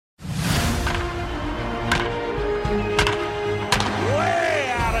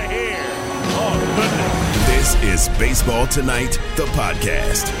is Baseball Tonight, the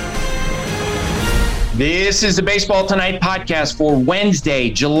podcast. This is the Baseball Tonight podcast for Wednesday,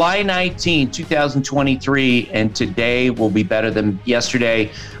 July 19, 2023, and today will be better than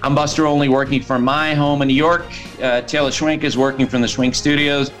yesterday. I'm Buster Olney, working from my home in New York. Taylor Schwenk is working from the Schwenk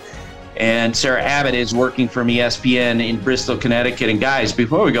Studios, and Sarah Abbott is working from ESPN in Bristol, Connecticut. And guys,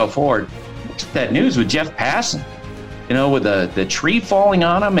 before we go forward, what's that news with Jeff Passan? You know, with the tree falling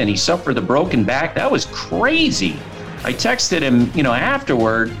on him and he suffered a broken back. That was crazy. I texted him,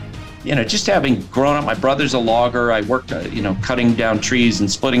 afterward. Just having grown up, my brother's a logger. I worked, cutting down trees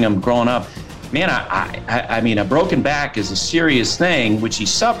and splitting them growing up. Man, I mean, a broken back is a serious thing, which he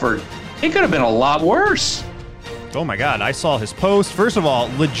suffered. It could have been a lot worse. Oh, my God. I saw his post. First of all,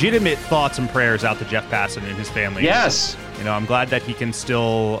 legitimate thoughts and prayers out to Jeff Passan and his family. Yes. I'm glad that he can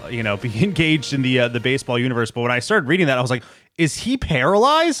still, be engaged in the baseball universe. But when I started reading that, I was like, is he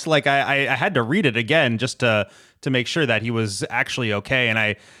paralyzed? Like, I had to read it again just to make sure that he was actually okay.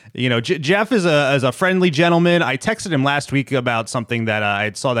 And Jeff is a friendly gentleman. I texted him last week about something that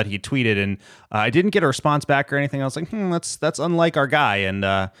I saw that he tweeted, and I didn't get a response back or anything. I was like, that's unlike our guy. And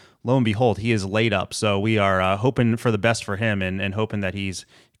lo and behold, he is laid up. So we are hoping for the best for him and hoping that he's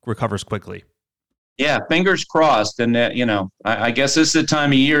recovers quickly. Yeah, fingers crossed. And, I guess this is the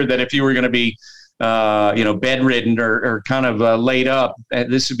time of year that if you were going to be bedridden or kind of laid up,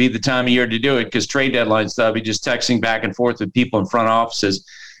 this would be the time of year to do it, because trade deadlines, I'll be just texting back and forth with people in front offices.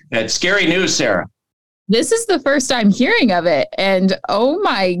 That's scary news, Sarah. This is the first I'm hearing of it. And oh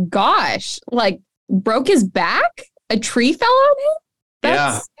my gosh, broke his back? A tree fell on him?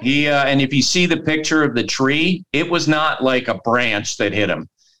 And if you see the picture of the tree, it was not like a branch that hit him.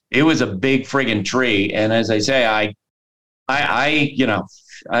 It was a big friggin' tree. And as I say, I'm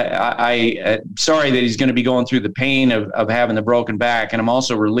sorry that he's going to be going through the pain of having the broken back. And I'm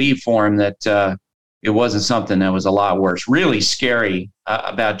also relieved for him that it wasn't something that was a lot worse. Really scary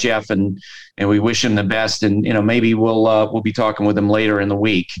about Jeff, and we wish him the best. And, maybe we'll be talking with him later in the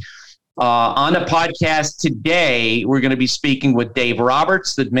week. On the podcast today, we're going to be speaking with Dave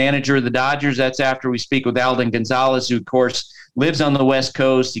Roberts, the manager of the Dodgers. That's after we speak with Alden Gonzalez, who, of course, lives on the West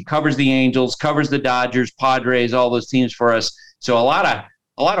Coast. He covers the Angels, covers the Dodgers, Padres, all those teams for us. So a lot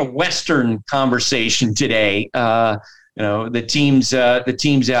of Western conversation today. The teams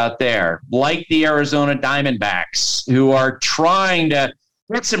out there, like the Arizona Diamondbacks, who are trying to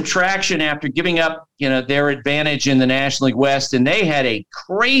get some traction after giving up, their advantage in the National League West. And they had a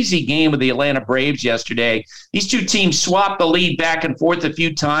crazy game with the Atlanta Braves yesterday. These two teams swapped the lead back and forth a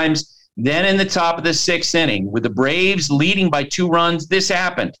few times. Then in the top of the sixth inning, with the Braves leading by 2 runs, this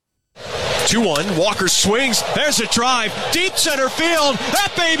happened. 2-1, Walker swings, there's a drive, deep center field,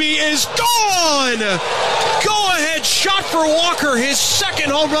 that baby is gone! Go-ahead shot for Walker, his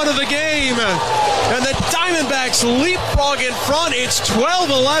second home run of the game. And the Diamondbacks leapfrog in front, it's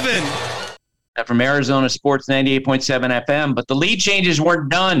 12-11. From Arizona Sports 98.7 FM, but the lead changes weren't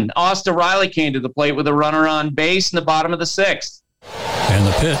done. Austin Riley came to the plate with a runner on base in the bottom of the 6th. And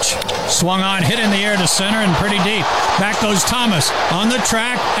the pitch. Swung on, hit in the air to center and pretty deep. Back goes Thomas on the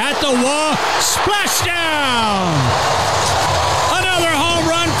track, at the wall, splashdown! Another home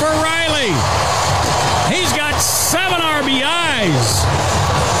run for Riley. He's got 7 RBIs.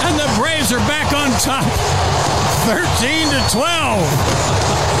 And the Braves are back on top,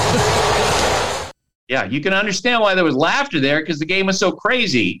 13-12. Yeah, you can understand why there was laughter there, because the game was so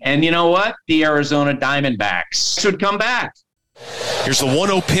crazy. And you know what? The Arizona Diamondbacks should come back. Here's the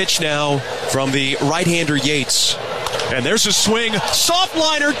 1-0 pitch now from the right-hander Yates. And there's a swing. Soft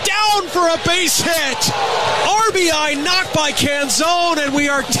liner down for a base hit. RBI knocked by Canzone, and we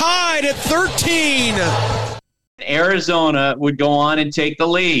are tied at 13. Arizona would go on and take the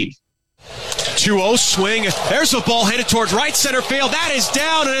lead. 2-0 swing. There's a ball headed towards right center field. That is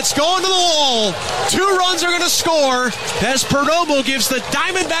down, and it's going to the wall. 2 runs are going to score as Perdomo gives the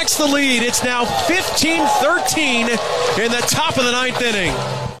Diamondbacks the lead. It's now 15-13 in the top of the 9th inning.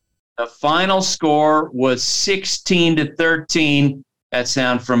 The final score was 16-13. That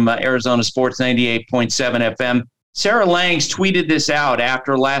sound from Arizona Sports 98.7 FM. Sarah Langs tweeted this out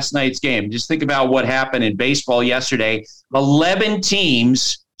after last night's game. Just think about what happened in baseball yesterday. 11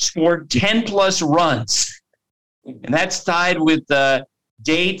 teams scored 10-plus runs. And that's tied with the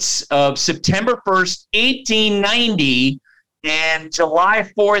dates of September 1st, 1890, and July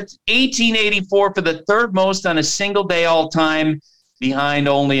 4th, 1884 for the third most on a single day all time, behind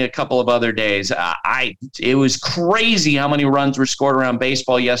only a couple of other days. It was crazy how many runs were scored around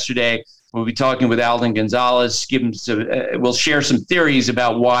baseball yesterday. We'll be talking with Alden Gonzalez. We'll share some theories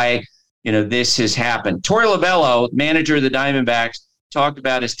about why this has happened. Torey Lovullo, manager of the Diamondbacks, talked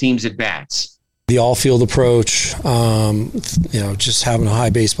about his team's at-bats. the all-field approach, just having a high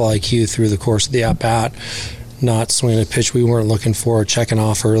baseball IQ through the course of the at-bat, not swinging a pitch we weren't looking for, checking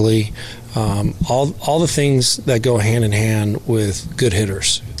off early, all the things that go hand in hand with good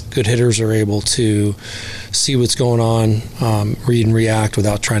hitters. Good hitters are able to see what's going on, read and react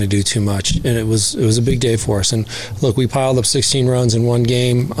without trying to do too much. And it was a big day for us. And look, we piled up 16 runs in one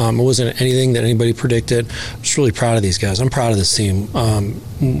game. It wasn't anything that anybody predicted. I'm just really proud of these guys. I'm proud of this team.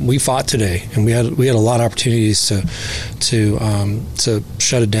 We fought today, and we had a lot of opportunities to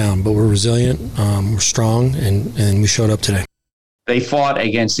shut it down. But we're resilient, we're strong, and we showed up today. They fought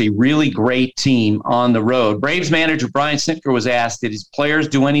against a really great team on the road. Braves manager Brian Snitker was asked, did his players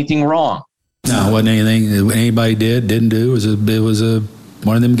do anything wrong? No, it wasn't anything that anybody didn't do. It was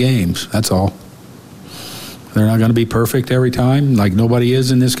one of them games. That's all. They're not going to be perfect every time, like nobody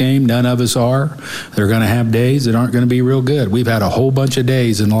is in this game. None of us are. They're going to have days that aren't going to be real good. We've had a whole bunch of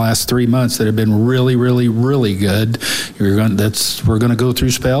days in the last 3 months that have been really, really, really good. We're going to go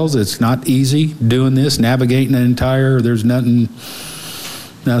through spells. It's not easy doing this, navigating an entire. There's nothing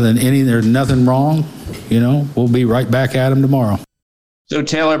wrong. We'll be right back at them tomorrow. So,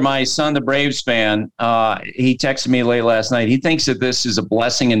 Taylor, my son, the Braves fan, he texted me late last night. He thinks that this is a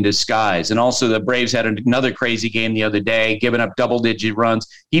blessing in disguise. And also the Braves had another crazy game the other day, giving up double-digit runs.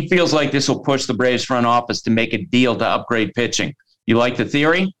 He feels like this will push the Braves front office to make a deal to upgrade pitching. You like the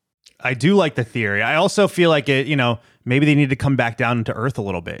theory? I do like the theory. I also feel like it, maybe they need to come back down to earth a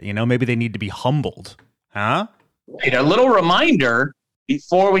little bit. Maybe they need to be humbled. Huh? A little reminder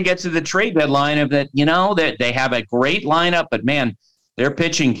before we get to the trade deadline of that, that they have a great lineup, but man, their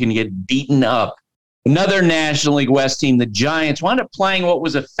pitching can get beaten up. Another National League West team, the Giants, wound up playing what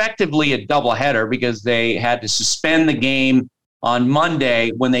was effectively a doubleheader because they had to suspend the game on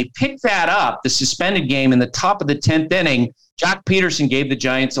Monday. When they picked that up, the suspended game in the top of the 10th inning, Jock Peterson gave the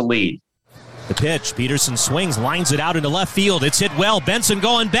Giants a lead. The pitch, Peterson swings, lines it out into left field. It's hit well. Benson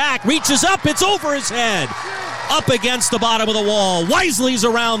going back, reaches up, it's over his head. Up against the bottom of the wall. Wisely's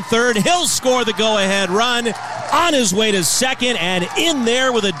around third. He'll score the go-ahead run. On his way to second, and in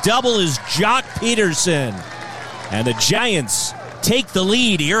there with a double is Jock Peterson. And the Giants take the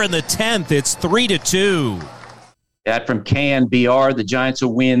lead here in the 10th. It's 3-2. That from KNBR. The Giants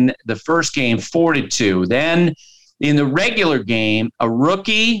will win the first game 4-2. Then in the regular game, a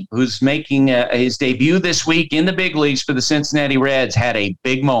rookie who's making his debut this week in the big leagues for the Cincinnati Reds had a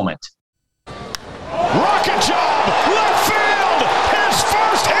big moment. Rocket job, left field. His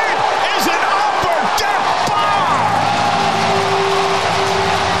first hit is an upper deck bomb.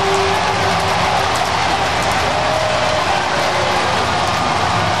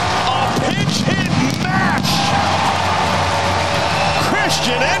 A pinch hit match.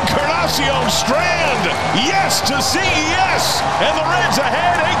 Christian Encarnacion Strand, yes to CES, and the Reds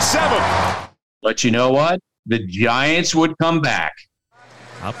ahead 8-7. But you know what? The Giants would come back.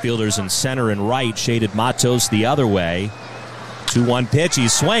 Outfielders in center and right, shaded Matos the other way. 2-1 pitch, he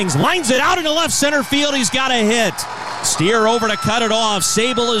swings, lines it out into left center field, he's got a hit. Steer over to cut it off,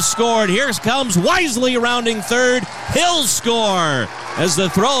 Sable has scored, here comes Wisely rounding third, he'll score as the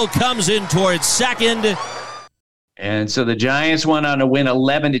throw comes in towards second. And so the Giants went on to win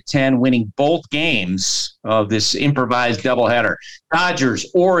 11-10, winning both games of this improvised doubleheader. Dodgers,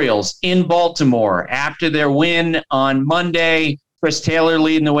 Orioles in Baltimore after their win on Monday. Chris Taylor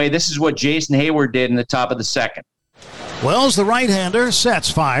leading the way. This is what Jason Hayward did in the top of the second. Wells, the right-hander, sets,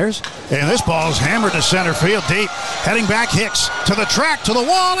 fires, and this ball's hammered to center field deep. Heading back, Hicks to the track, to the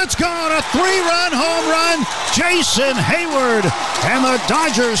wall. It's gone. A 3-run home run. Jason Hayward. And the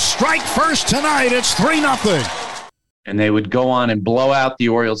Dodgers strike first tonight. It's 3-0. And they would go on and blow out the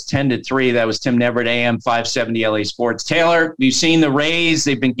Orioles 10-3. That was Tim Neverett, AM 570 LA Sports. Taylor, you've seen the Rays.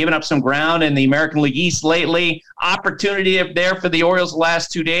 They've been giving up some ground in the American League East lately. Opportunity up there for the Orioles the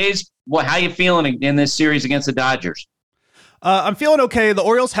last 2 days. Well, how you feeling in this series against the Dodgers? I'm feeling okay. The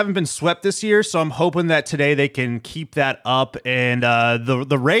Orioles haven't been swept this year, so I'm hoping that today they can keep that up. And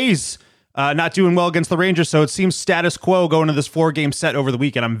the Rays not doing well against the Rangers, so it seems status quo going to this 4-game set over the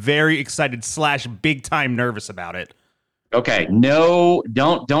weekend. I'm very excited / big-time nervous about it. Okay, no,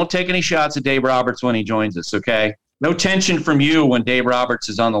 don't take any shots at Dave Roberts when he joins us, okay? No tension from you when Dave Roberts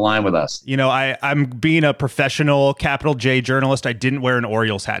is on the line with us. I'm being a professional capital J journalist. I didn't wear an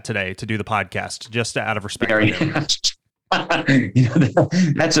Orioles hat today to do the podcast, just out of respect.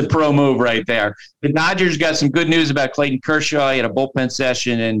 That's a pro move right there. The Dodgers got some good news about Clayton Kershaw. He had a bullpen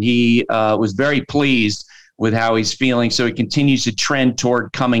session, and he was very pleased with how he's feeling, so he continues to trend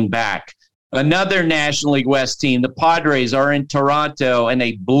toward coming back. Another National League West team, the Padres, are in Toronto, and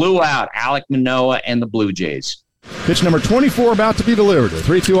they blew out Alek Manoah and the Blue Jays. Pitch number 24 about to be delivered. A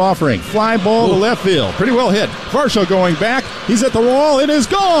 3-2 offering. Fly ball to left field. Pretty well hit. Varsho going back. He's at the wall. It is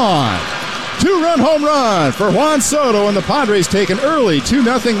gone. 2-run home run for Juan Soto, and the Padres take an early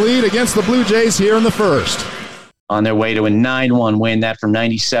 2-0 lead against the Blue Jays here in the first. On their way to a 9-1 win, that from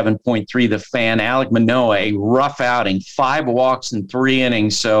 97.3 The Fan. Alek Manoah, a rough outing, 5 walks in 3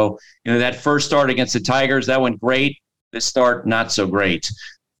 innings. So, that first start against the Tigers, that went great. This start, not so great.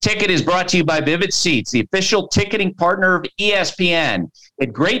 Ticket is brought to you by Vivid Seats, the official ticketing partner of ESPN.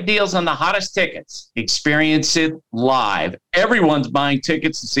 Get great deals on the hottest tickets. Experience it live. Everyone's buying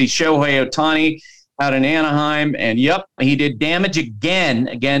tickets to see Shohei Ohtani out in Anaheim. And, he did damage again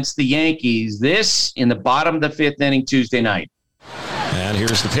against the Yankees. This in the bottom of the 5th inning Tuesday night. And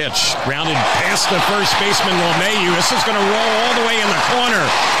here's the pitch. Grounded past the first baseman, LeMahieu. This is going to roll all the way in the corner.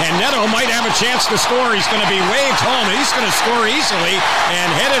 And Neto might have a chance to score. He's going to be waved home. He's going to score easily and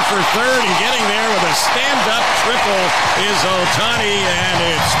headed for third. And getting there with a stand-up triple is Ohtani. And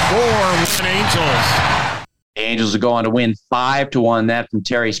it's 4-1 Angels. The Angels are going to win 5-1. That from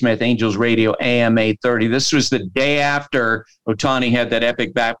Terry Smith, Angels Radio AM 830. This was the day after Ohtani had that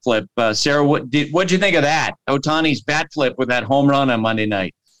epic bat flip. Sarah, what'd you think of that? Ohtani's bat flip with that home run on Monday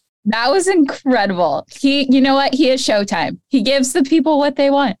night. That was incredible. You know what? He is Showtime. He gives the people what they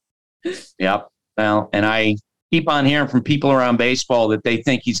want. Yep. Well, and I keep on hearing from people around baseball that they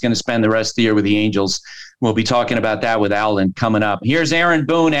think he's going to spend the rest of the year with the Angels. We'll be talking about that with Alan coming up. Here's Aaron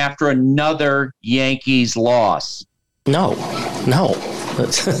Boone after another Yankees loss. No.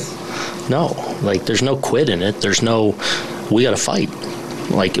 Like, there's no quit in it. We got to fight.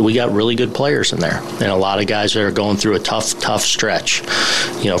 Like, we got really good players in there and a lot of guys that are going through a tough stretch.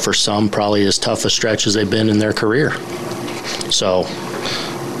 For some, probably as tough a stretch as they've been in their career. So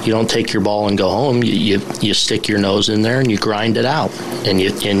you don't take your ball and go home. You stick your nose in there and you grind it out and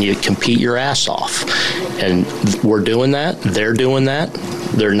you compete your ass off. And we're doing that. They're doing that.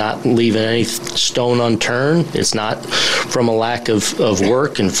 They're not leaving any stone unturned. It's not from a lack of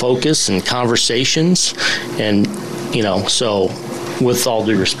work and focus and conversations. And, so with all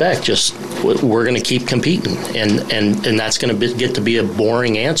due respect, just we're going to keep competing. And that's going to get to be a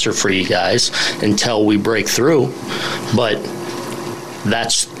boring answer for you guys until we break through. But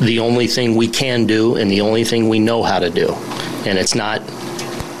that's the only thing we can do and the only thing we know how to do. And it's not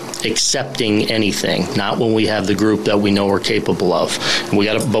accepting anything, not when we have the group that we know we're capable of.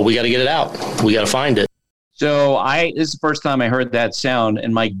 But we got to get it out. We got to find it. So this is the first time I heard that sound,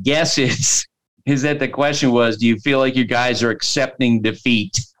 and my guess is that the question was, do you feel like you guys are accepting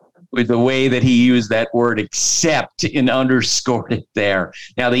defeat? With the way that he used that word accept and underscored it there.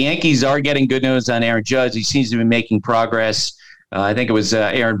 Now, the Yankees are getting good news on Aaron Judge. He seems to be making progress. I think it was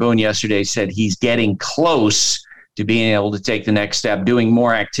Aaron Boone yesterday said he's getting close to being able to take the next step, doing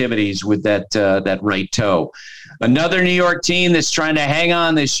more activities with that right toe. Another New York team that's trying to hang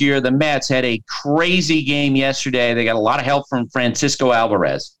on this year, the Mets, had a crazy game yesterday. They got a lot of help from Francisco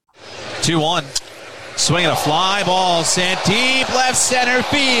Alvarez. 2-1. Swinging a fly ball, sent deep left center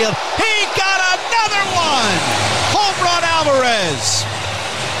field. He got another one! Home run Alvarez!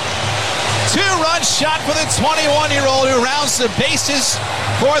 2-run shot for the 21-year-old who rounds the bases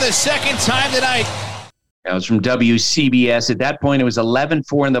for the second time tonight. That was from WCBS. At that point, it was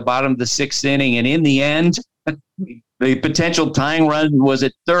 11-4 in the bottom of the 6th inning. And in the end, the potential tying run was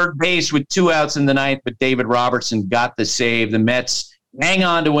at third base with 2 outs in the 9th, but David Robertson got the save. The Mets hang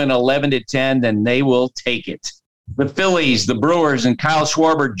on to win 11-10, then they will take it. The Phillies, the Brewers, and Kyle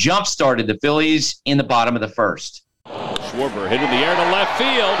Schwarber jump-started the Phillies in the bottom of the 1st. Schwarber hit in the air to left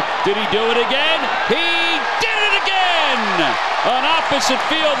field. Did he do it again? He did it again! An opposite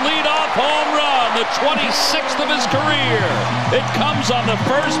field leadoff home run, the 26th of his career. It comes on the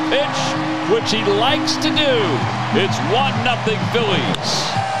first pitch, which he likes to do. It's 1-0 Phillies.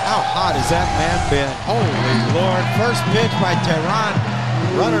 How hot has that man been? Holy Lord. First pitch by Tehran,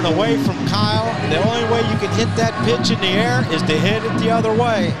 running away from Kyle. The only way you can hit that pitch in the air is to hit it the other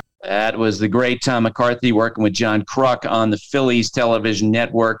way. That was the great Tom McCarthy working with John Kruk on the Phillies television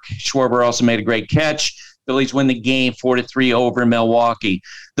network. Schwarber also made a great catch. Phillies win the game 4-3 over Milwaukee.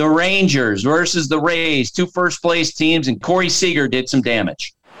 The Rangers versus the Rays, 2 first-place teams, and Corey Seager did some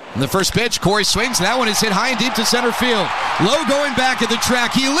damage. The first pitch, Corey swings. That one is hit high and deep to center field. Lowe going back at the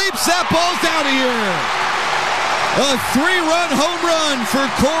track. He leaps. That ball's down here. A 3-run home run for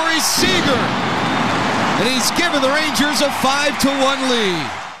Corey Seager. And he's given the Rangers a 5-1 lead.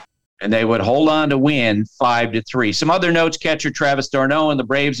 And they would hold on to win 5-3. Some other notes, catcher Travis d'Arnaud and the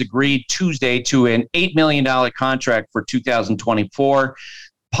Braves agreed Tuesday to an $8 million contract for 2024.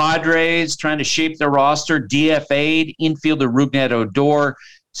 Padres trying to shape their roster, DFA'd infielder Rougned Odor.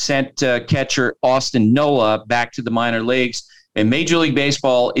 sent catcher Austin Nola back to the minor leagues. And Major League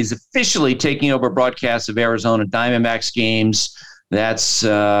Baseball is officially taking over broadcasts of Arizona Diamondbacks games. That's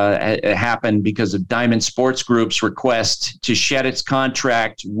happened because of Diamond Sports Group's request to shed its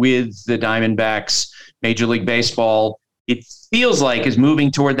contract with the Diamondbacks. Major League Baseball, it feels like, is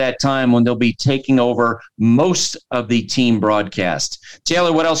moving toward that time when they'll be taking over most of the team broadcast.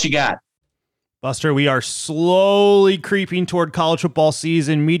 Taylor, what else you got? Buster, we are slowly creeping toward college football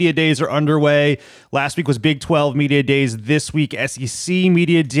season. Media days are underway. Last week was Big 12 Media Days. This week, SEC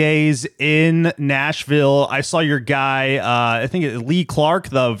Media Days in Nashville. I saw your guy, I think Lee Clark,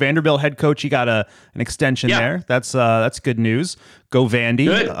 the Vanderbilt head coach. He got an extension there. That's good news. Go Vandy.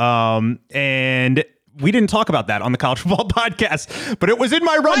 Good. And we didn't talk about that on the College Football Podcast, but it was in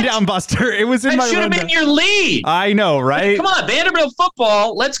my rundown, Buster. It was in my rundown. That should have been your lead. I know, right? Come on, Vanderbilt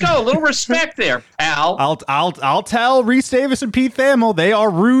football. Let's go. A little respect there, pal. I'll tell Reese Davis and Pete Thamel they are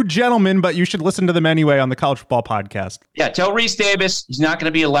rude gentlemen, but you should listen to them anyway on the College Football Podcast. Yeah, tell Reese Davis he's not going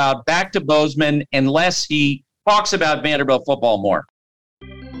to be allowed back to Bozeman unless he talks about Vanderbilt football more.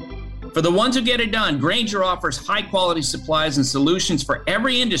 For the ones who get it done, Grainger offers high-quality supplies and solutions for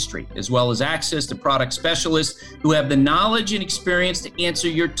every industry, as well as access to product specialists who have the knowledge and experience to answer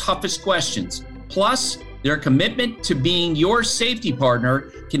your toughest questions. Plus, their commitment to being your safety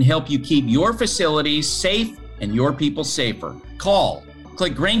partner can help you keep your facilities safe and your people safer. Call,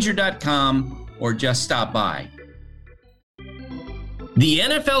 click Grainger.com, or just stop by. The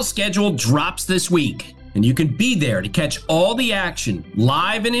NFL schedule drops this week, and you can be there to catch all the action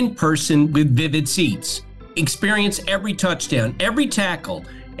live and in person with Vivid Seats. Experience every touchdown, every tackle,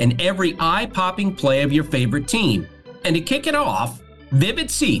 and every eye-popping play of your favorite team. And to kick it off,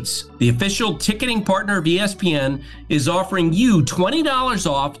 Vivid Seats, the official ticketing partner of ESPN, is offering you $20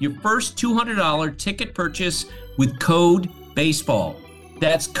 off your first $200 ticket purchase with code BASEBALL.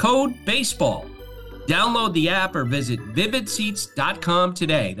 That's code BASEBALL. Download the app or visit vividseats.com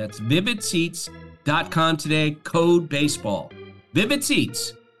today. That's vividseats.com today, code BASEBALL. Vivid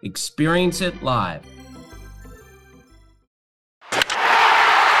Seats. Experience it live.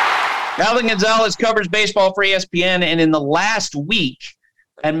 Alvin Gonzalez covers baseball for ESPN, and in the last week,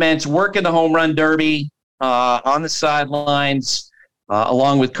 that meant working the home run derby on the sidelines,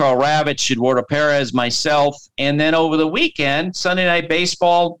 along with Carl Ravitch, Eduardo Perez, myself. And then over the weekend, Sunday Night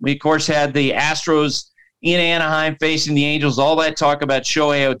Baseball, we, of course, had the Astros in Anaheim facing the Angels, all that talk about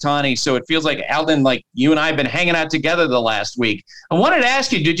Shohei Ohtani. So it feels like, Alden, like you and I have been hanging out together the last week. I wanted to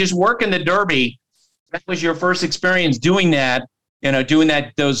ask you, to just work in the Derby, that was your first experience doing that,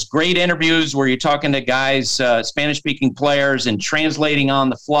 those great interviews where you're talking to guys, Spanish-speaking players, and translating on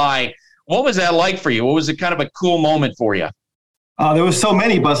the fly. What was that like for you? What was it kind of a cool moment for you? There was so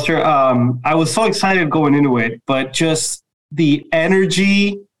many, Buster. I was so excited going into it, but just the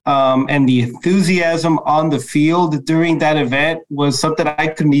energy and the enthusiasm on the field during that event was something I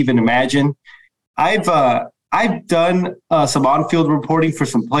couldn't even imagine. I've done some on-field reporting for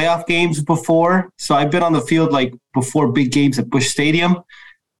some playoff games before, so I've been on the field like before big games at Busch Stadium.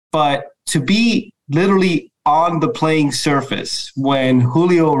 But to be literally on the playing surface when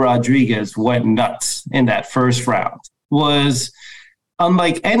Julio Rodriguez went nuts in that first round was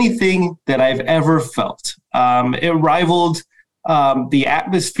unlike anything that I've ever felt. It rivaled the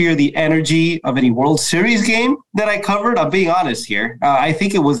atmosphere, the energy of any World Series game that I covered. I'm being honest here. I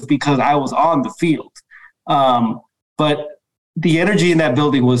think it was because I was on the field. But the energy in that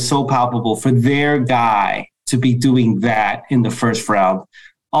building was so palpable for their guy to be doing that in the first round.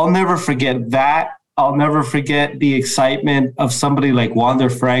 I'll never forget that. I'll never forget the excitement of somebody like Wander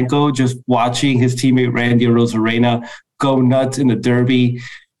Franco just watching his teammate Randy Arozarena go nuts in the Derby.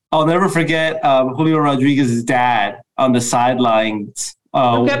 I'll never forget Julio Rodriguez's dad on the sidelines.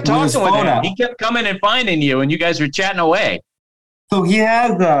 Who kept talking with him? He kept coming and finding you, and you guys were chatting away. So he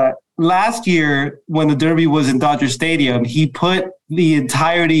had last year when the Derby was in Dodger Stadium, he put the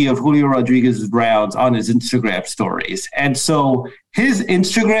entirety of Julio Rodriguez's rounds on his Instagram stories. And so his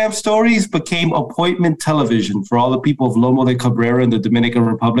Instagram stories became appointment television for all the people of Lomo de Cabrera in the Dominican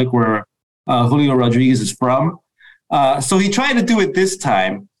Republic, where Julio Rodriguez is from. So he tried to do it this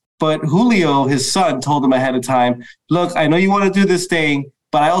time. But Julio, his son, told him ahead of time, look, I know you want to do this thing,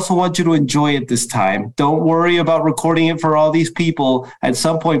 but I also want you to enjoy it this time. Don't worry about recording it for all these people. At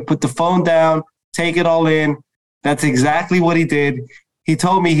some point, put the phone down, take it all in. That's exactly what he did. He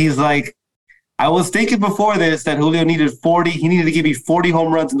told me, he's like, I was thinking before this that Julio needed 40. He needed to give me 40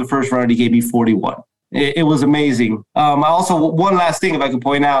 home runs in the first round. He gave me 41. It was amazing. Also, one last thing, if I could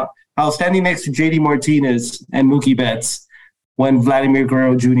point out, I was standing next to JD Martinez and Mookie Betts when Vladimir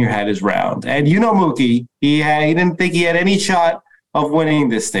Guerrero Jr. had his round. And you know Mookie, he didn't think he had any shot of winning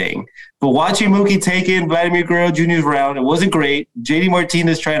this thing. But watching Mookie take in Vladimir Guerrero Jr.'s round, it wasn't great. JD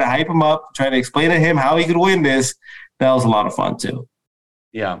Martinez trying to hype him up, trying to explain to him how he could win this. That was a lot of fun, too.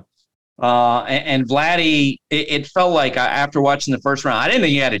 Yeah. And Vladdy, it felt like after watching the first round, I didn't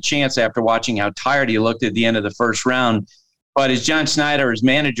think he had a chance after watching how tired he looked at the end of the first round. But as John Schneider, his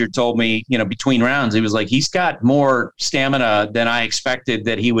manager, told me, between rounds, he was like, he's got more stamina than I expected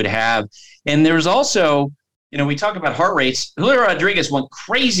that he would have. And there's also, we talk about heart rates. Julio Rodriguez went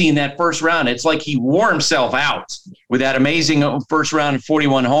crazy in that first round. It's like he wore himself out with that amazing first round of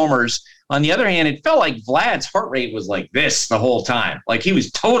 41 homers. On the other hand, it felt like Vlad's heart rate was like this the whole time. Like he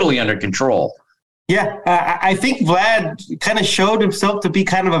was totally under control. Yeah, I think Vlad kind of showed himself to be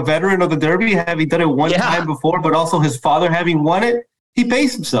kind of a veteran of the Derby, having done it one time before, but also his father having won it. He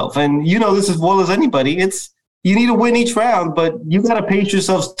paced himself. And this as well as anybody. You need to win each round, but you got to pace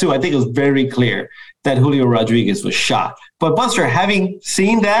yourselves too. I think it was very clear that Julio Rodriguez was shot. But Buster, having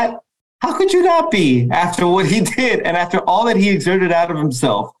seen that, how could you not be after what he did and after all that he exerted out of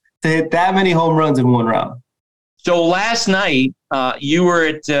himself to hit that many home runs in one round? So last night, you were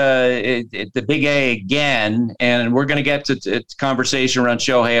at the Big A again, and we're going to get to conversation around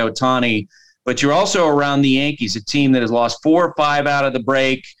Shohei Ohtani, but you're also around the Yankees, a team that has lost 4 or 5 out of the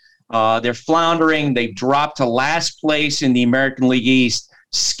break. They're floundering. They've dropped to last place in the American League East.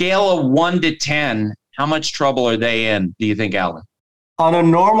 Scale of 1 to 10, how much trouble are they in, do you think, Alan? On a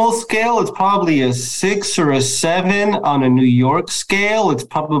normal scale, it's probably a 6 or a 7. On a New York scale, it's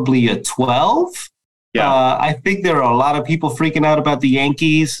probably a 12. Yeah. I think there are a lot of people freaking out about the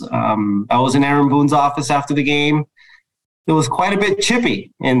Yankees. I was in Aaron Boone's office after the game. It was quite a bit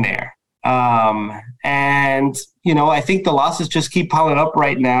chippy in there. And, I think the losses just keep piling up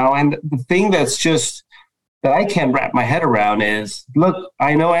right now. And the thing that I can't wrap my head around is, look,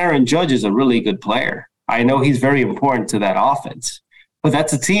 I know Aaron Judge is a really good player. I know he's very important to that offense. But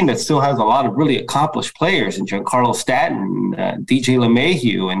that's a team that still has a lot of really accomplished players, and Giancarlo Stanton, DJ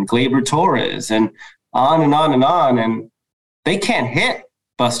LeMahieu, and Gleyber Torres, and on and on and on. And they can't hit,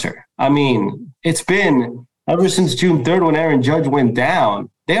 Buster. I mean, it's been ever since June 3rd when Aaron Judge went down,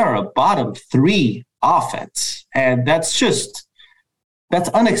 they are a bottom 3 offense. And that's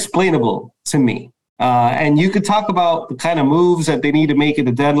unexplainable to me. And you could talk about the kind of moves that they need to make at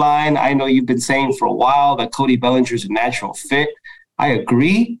the deadline. I know you've been saying for a while that Cody Bellinger is a natural fit. I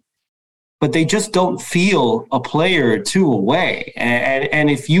agree, but they just don't feel a player or two away. And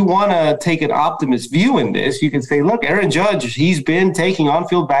if you want to take an optimist view in this, you can say, look, Aaron Judge, he's been taking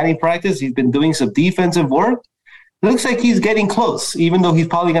on-field batting practice. He's been doing some defensive work. It looks like he's getting close, even though he's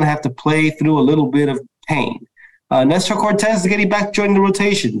probably going to have to play through a little bit of pain. Nestor Cortez is getting back to join the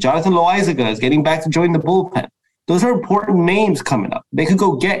rotation. Jonathan Loaizaga is getting back to join the bullpen. Those are important names coming up. They could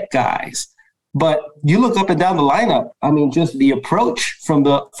go get guys. But you look up and down the lineup, I mean, just the approach from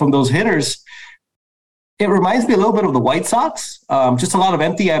those hitters, it reminds me a little bit of the White Sox, just a lot of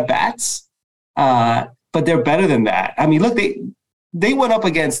empty at-bats, but they're better than that. I mean, look, they went up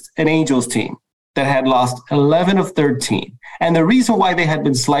against an Angels team that had lost 11 of 13. And the reason why they had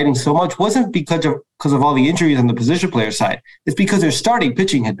been sliding so much wasn't because of all the injuries on the position player side. It's because their starting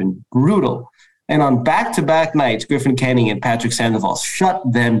pitching had been brutal. And on back-to-back nights, Griffin Canning and Patrick Sandoval shut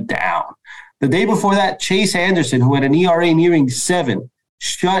them down. The day before that, Chase Anderson, who had an ERA nearing 7,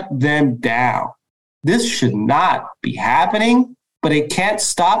 shut them down. This should not be happening, but it can't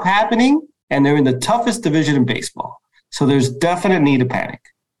stop happening, and they're in the toughest division in baseball. So there's definite need to panic.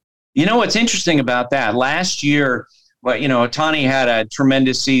 You know what's interesting about that? Last year, Ohtani had a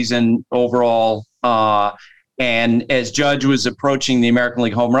tremendous season overall, and as Judge was approaching the American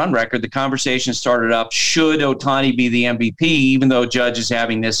League home run record, the conversation started up, should Ohtani be the MVP, even though Judge is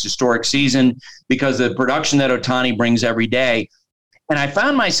having this historic season because of the production that Ohtani brings every day. And I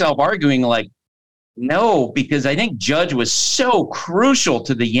found myself arguing no, because I think Judge was so crucial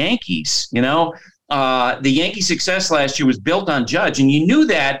to the Yankees. The Yankee success last year was built on Judge, and you knew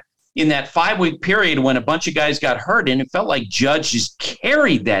that in that 5-week period when a bunch of guys got hurt, and it felt like Judge just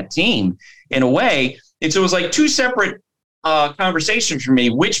carried that team in a way. And so it was like 2 separate conversations for me.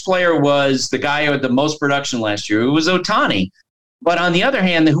 Which player was the guy who had the most production last year? It was Ohtani. But on the other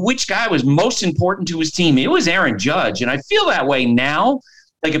hand, which guy was most important to his team? It was Aaron Judge. And I feel that way now.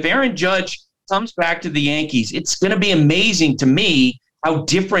 Like if Aaron Judge comes back to the Yankees, it's going to be amazing to me how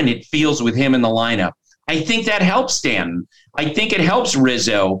different it feels with him in the lineup. I think that helps Stanton. I think it helps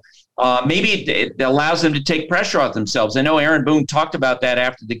Rizzo. Maybe it allows them to take pressure off themselves. I know Aaron Boone talked about that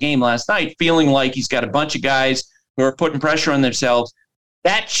after the game last night, feeling like he's got a bunch of guys who are putting pressure on themselves.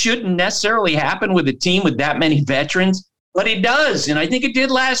 That shouldn't necessarily happen with a team with that many veterans, but it does. And I think it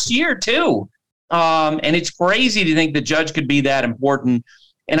did last year, too. And it's crazy to think the Judge could be that important.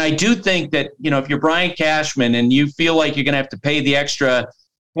 And I do think that, if you're Brian Cashman and you feel like you're going to have to pay the extra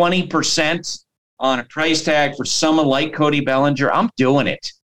 20% on a price tag for someone like Cody Bellinger, I'm doing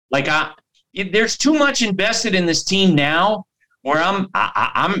it. Like, there's too much invested in this team now where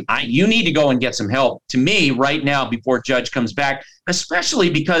you need to go and get some help to me right now before Judge comes back, especially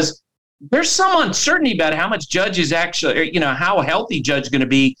because there's some uncertainty about how much Judge is actually, how healthy Judge is going to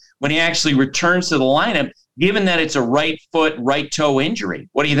be when he actually returns to the lineup, given that it's a right foot, right toe injury.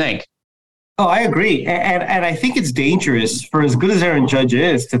 What do you think? Oh, I agree. And I think it's dangerous for as good as Aaron Judge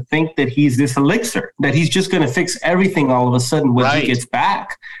is to think that he's this elixir, that he's just going to fix everything all of a sudden when he gets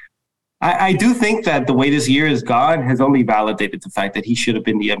back. I do think that the way this year has gone has only validated the fact that he should have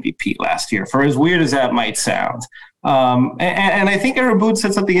been the MVP last year, for as weird as that might sound. And I think Aaron Boone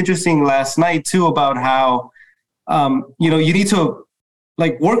said something interesting last night, too, about how, you need to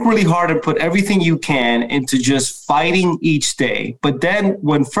work really hard and put everything you can into just fighting each day. But then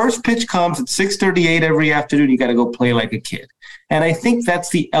when first pitch comes at 6:38 every afternoon, you got to go play like a kid. And I think that's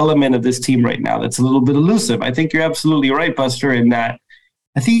the element of this team right now that's a little bit elusive. I think you're absolutely right, Buster, in that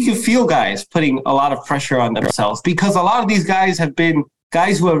I think you can feel guys putting a lot of pressure on themselves because a lot of these guys have been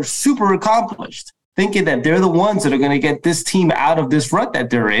guys who are super accomplished, thinking that they're the ones that are going to get this team out of this rut that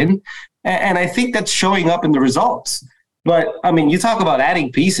they're in. And I think that's showing up in the results. But, you talk about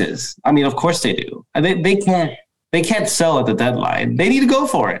adding pieces. Of course they do. They can't sell at the deadline. They need to go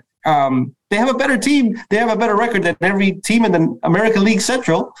for it. They have a better team. They have a better record than every team in the American League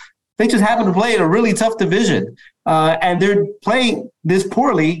Central. They just happen to play in a really tough division. And they're playing this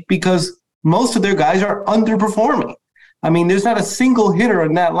poorly because most of their guys are underperforming. There's not a single hitter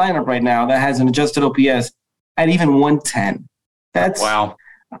in that lineup right now that has an adjusted OPS at even 110. That's wow.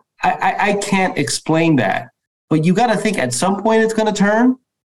 I can't explain that. But you got to think at some point it's going to turn.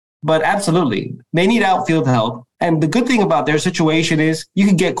 But absolutely, they need outfield help. And the good thing about their situation is you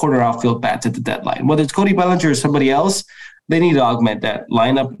can get corner outfield bats at the deadline. Whether it's Cody Bellinger or somebody else, they need to augment that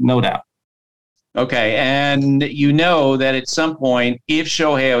lineup, no doubt. Okay, and that at some point, if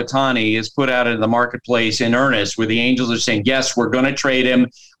Shohei Ohtani is put out into the marketplace in earnest, where the Angels are saying, yes, we're going to trade him,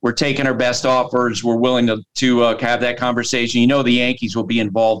 we're taking our best offers, we're willing to have that conversation, the Yankees will be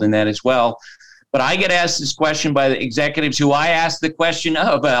involved in that as well. But I get asked this question by the executives who I ask the question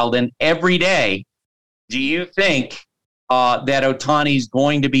of, Eldon, every day. Do you think that Ohtani is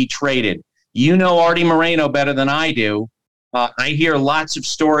going to be traded? Artie Moreno better than I do. I hear lots of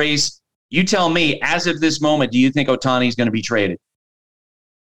stories. You tell me, as of this moment, do you think Ohtani is going to be traded?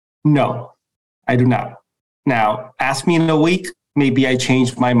 No, I do not. Now, ask me in a week, maybe I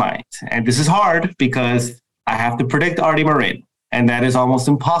changed my mind. And this is hard because I have to predict Artie Moreno, and that is almost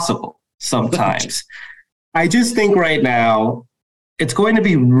impossible sometimes. I just think right now it's going to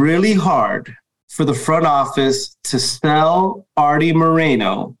be really hard for the front office to sell Artie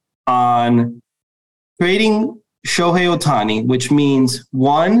Moreno on trading Shohei Ohtani, which means,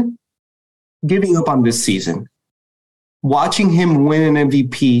 one, giving up on this season, watching him win an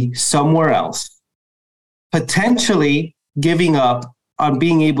MVP somewhere else, potentially giving up on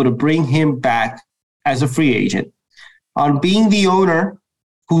being able to bring him back as a free agent, on being the owner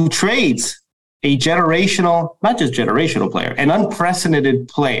who trades a generational, not just generational player, an unprecedented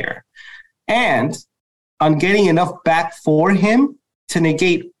player, and on getting enough back for him to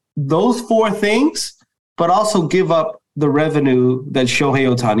negate those four things, but also give up the revenue that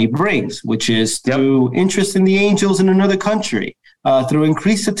Shohei Ohtani brings, which is through interest in the Angels in another country, through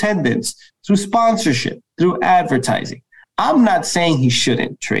increased attendance, through sponsorship, through advertising. I'm not saying he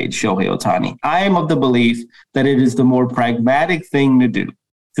shouldn't trade Shohei Ohtani. I am of the belief that it is the more pragmatic thing to do,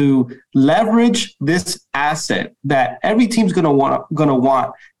 to leverage this asset that every team's going to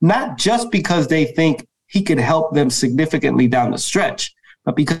want, not just because they think he could help them significantly down the stretch,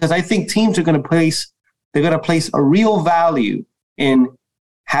 but because I think teams are going to place a real value in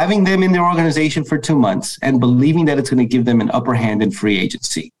having them in their organization for 2 months and believing that it's going to give them an upper hand in free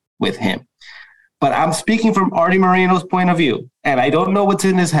agency with him. But I'm speaking from Artie Moreno's point of view, and I don't know what's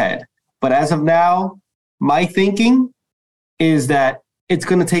in his head. But as of now, my thinking is that it's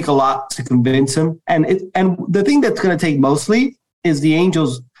going to take a lot to convince him. And the thing that's going to take mostly is the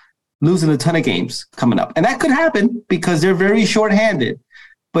Angels losing a ton of games coming up. And that could happen because they're very shorthanded.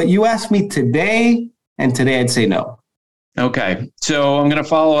 But you asked me today, and today I'd say no. Okay. So I'm going to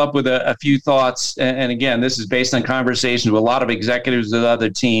follow up with a few thoughts. And again, this is based on conversations with a lot of executives of other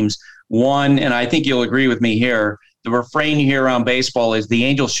teams. One, and I think you'll agree with me here, the refrain here around baseball is the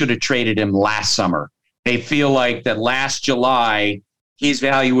Angels should have traded him last summer. They feel like that last July, his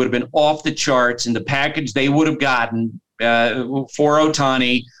value would have been off the charts, and the package they would have gotten for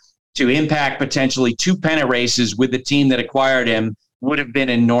Ohtani to impact potentially 2 pennant races with the team that acquired him would have been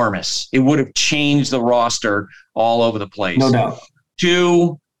enormous. It would have changed the roster all over the place. No doubt.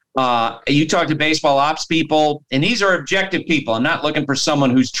 2, you talk to baseball ops people, and these are objective people. I'm not looking for someone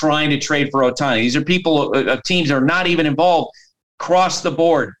who's trying to trade for Ohtani. These are people of teams that are not even involved across the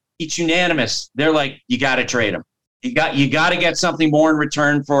board. It's unanimous. They're like, you got to trade him. You got to get something more in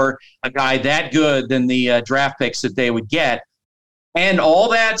return for a guy that good than the draft picks that they would get. And all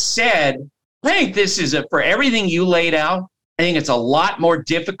that said, I think this is for everything you laid out. I think it's a lot more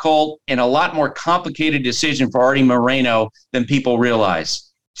difficult and a lot more complicated decision for Artie Moreno than people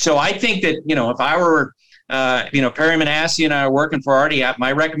realize. So I think that, if I were, Perry Minasian and I are working for Artie,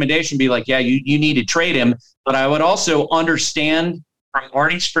 my recommendation would be like, yeah, you need to trade him. But I would also understand from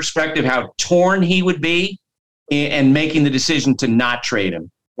Artie's perspective how torn he would be and making the decision to not trade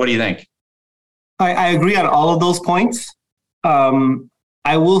him. What do you think? I agree on all of those points.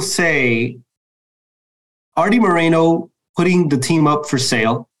 I will say Artie Moreno putting the team up for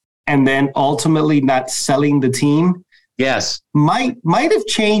sale and then ultimately not selling the team, yes, might have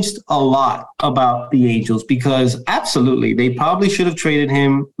changed a lot about the Angels, because absolutely they probably should have traded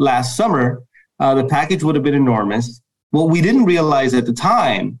him last summer. The package would have been enormous. What we didn't realize at the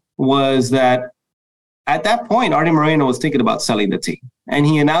time was that at that point, Artie Moreno was thinking about selling the team, and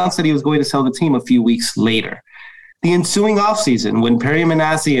he announced that he was going to sell the team a few weeks later. The ensuing offseason, when Perry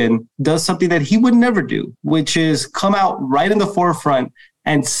Minasian does something that he would never do, which is come out right in the forefront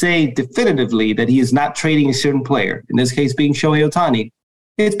and say definitively that he is not trading a certain player, in this case being Shohei Ohtani,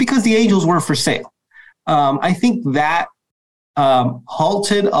 it's because the Angels were for sale. I think that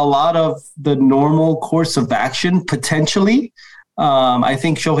halted a lot of the normal course of action, potentially. I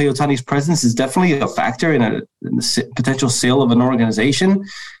think Shohei Ohtani's presence is definitely a factor in the potential sale of an organization.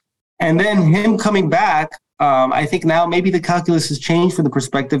 And then him coming back, I think now maybe the calculus has changed from the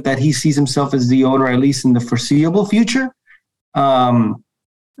perspective that he sees himself as the owner, at least in the foreseeable future.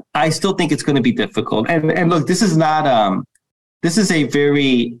 I still think it's going to be difficult. And look, this is not this is a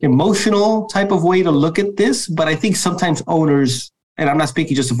very emotional type of way to look at this, but I think sometimes owners, and I'm not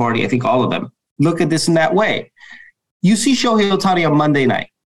speaking just of Artie, I think all of them, look at this in that way. You see Shohei Ohtani on Monday night,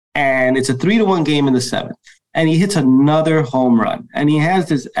 and it's a 3-1 game in the 7th, and he hits another home run, and he has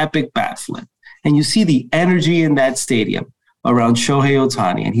this epic bat flip. And you see the energy in that stadium around Shohei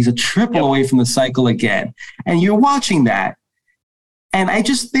Ohtani, and he's a triple away from the cycle again. And you're watching that, and I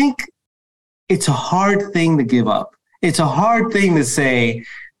just think it's a hard thing to give up. It's a hard thing to say,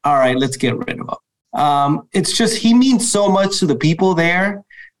 all right, let's get rid of him. It's just, he means so much to the people there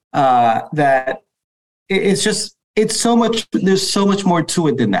that it's so much, there's so much more to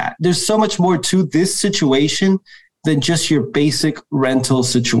it than that. There's so much more to this situation than just your basic rental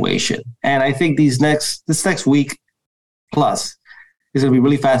situation. And I think this next week plus is going to be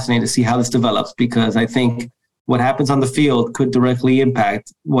really fascinating to see how this develops, because I think what happens on the field could directly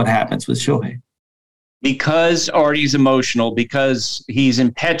impact what happens with Shohei. Because Artie's emotional, because he's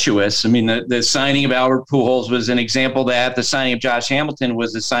impetuous. I mean, the signing of Albert Pujols was an example of that. The signing of Josh Hamilton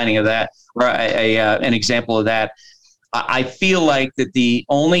was the signing of that, or an example of that. I feel like that the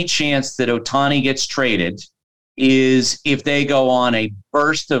only chance that Ohtani gets traded is if they go on a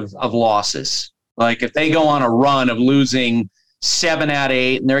burst of losses. Like if they go on a run of losing 7 out of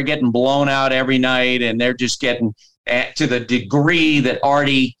 8 and they're getting blown out every night, and they're just getting to the degree that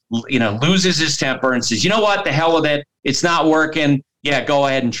Artie, loses his temper and says, you know what, the hell with it. It's not working. Yeah, go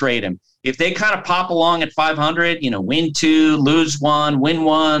ahead and trade him. If they kind of pop along at 500, win 2, lose 1, win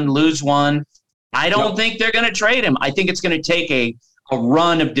 1, lose 1, I don't think they're going to trade him. I think it's going to take a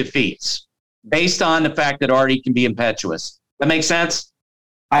run of defeats based on the fact that Artie can be impetuous. That makes sense?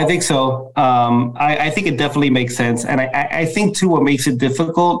 I think so. I think it definitely makes sense. And I think, too, what makes it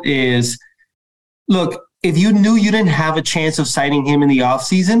difficult is, look, if you knew you didn't have a chance of signing him in the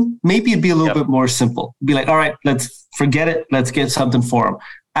offseason, maybe it'd be a little bit more simple. Be like, all right, let's forget it. Let's get something for him.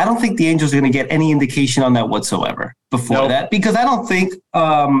 I don't think the Angels are going to get any indication on that whatsoever before that, because I don't think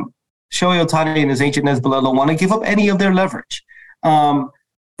Shohei Ohtani and his agent Nez Balelo want to give up any of their leverage.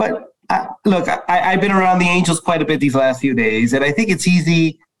 But look, I've been around the Angels quite a bit these last few days, and I think it's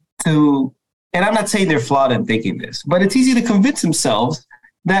easy to, and I'm not saying they're flawed in thinking this, but it's easy to convince themselves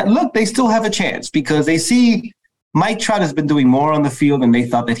that, look, they still have a chance, because they see Mike Trout has been doing more on the field than they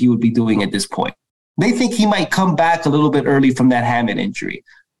thought that he would be doing at this point. They think he might come back a little bit early from that hamate injury.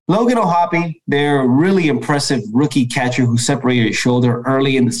 Logan O'Hoppe, their really impressive rookie catcher who separated his shoulder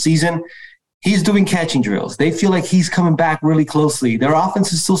early in the season, he's doing catching drills. They feel like he's coming back really closely. Their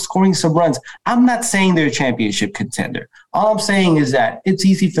offense is still scoring some runs. I'm not saying they're a championship contender. All I'm saying is that it's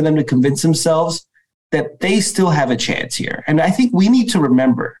easy for them to convince themselves that they still have a chance here. And I think we need to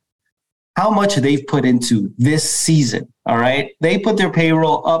remember how much they've put into this season. All right. They put their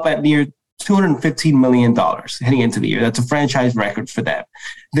payroll up at near $215 million heading into the year. That's a franchise record for them.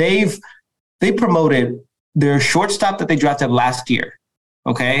 They promoted their shortstop that they drafted last year,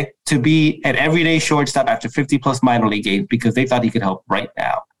 okay, to be an everyday shortstop after 50-plus minor league games because they thought he could help right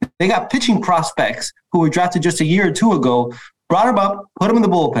now. They got pitching prospects who were drafted just a year or two ago, brought him up, put him in the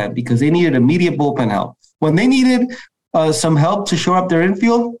bullpen because they needed immediate bullpen help. When they needed some help to shore up their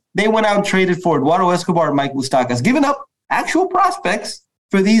infield, they went out and traded for Eduardo Escobar and Mike Moustakas, giving up actual prospects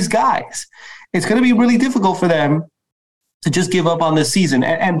for these guys. It's going to be really difficult for them to just give up on this season.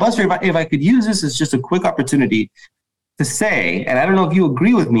 And Buster, if I could use this as just a quick opportunity to say, and I don't know if you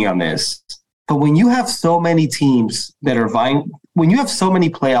agree with me on this, but when you have so many teams that are vying, when you have so many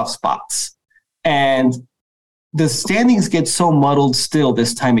playoff spots and the standings get so muddled still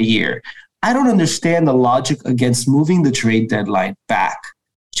this time of year, I don't understand the logic against moving the trade deadline back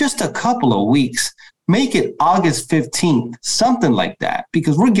just a couple of weeks. Make it August 15th, something like that,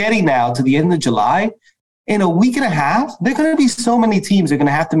 because we're getting now to the end of July. In a week and a half, there are going to be so many teams that are going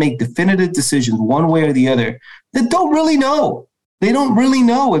to have to make definitive decisions one way or the other that don't really know. They don't really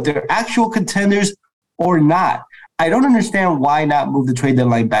know if they're actual contenders or not. I don't understand why not move the trade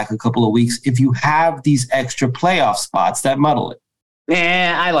deadline back a couple of weeks if you have these extra playoff spots that muddle it.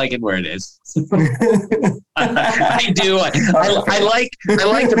 I like it where it is. I do. I like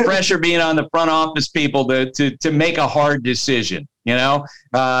the pressure being on the front office people to make a hard decision.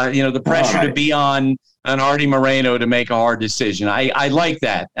 The pressure to be on Artie Moreno to make a hard decision. I like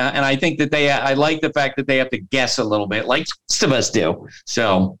that, and I think that I like the fact that they have to guess a little bit, like most of us do.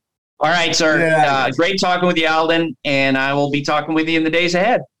 So, all right, sir. Yeah. Great talking with you, Alden, and I will be talking with you in the days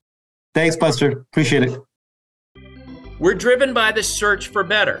ahead. Thanks, Buster. Appreciate it. We're driven by the search for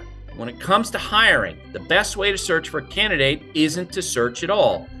better. When it comes to hiring, the best way to search for a candidate isn't to search at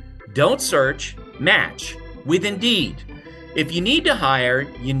all. Don't search, match with Indeed. If you need to hire,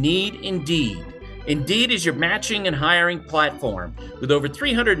 you need Indeed. Indeed is your matching and hiring platform with over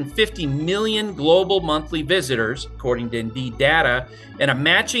 350 million global monthly visitors, according to Indeed data, and a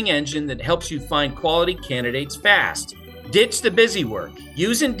matching engine that helps you find quality candidates fast. Ditch the busy work.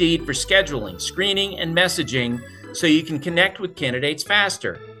 Use Indeed for scheduling, screening, and messaging so you can connect with candidates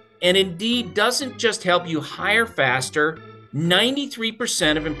faster. And Indeed doesn't just help you hire faster.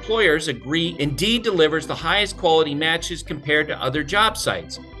 93% of employers agree Indeed delivers the highest quality matches compared to other job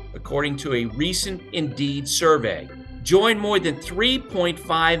sites, according to a recent Indeed survey. Join more than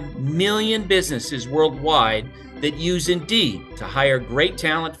 3.5 million businesses worldwide that use Indeed to hire great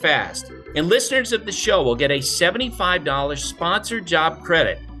talent fast. And listeners of the show will get a $75 sponsored job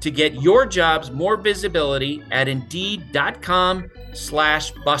credit to get your jobs more visibility at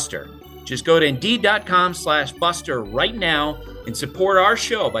Indeed.com/Buster. Just go to Indeed.com/Buster right now and support our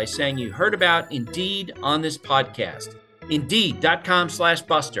show by saying you heard about Indeed on this podcast.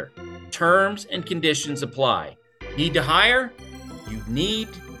 Indeed.com/Buster. Terms and conditions apply. Need to hire? You need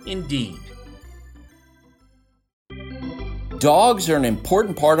Indeed. Dogs are an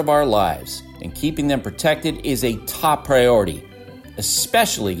important part of our lives, and keeping them protected is a top priority,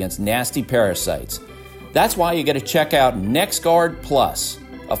 especially against nasty parasites. That's why you got to check out NexGard Plus,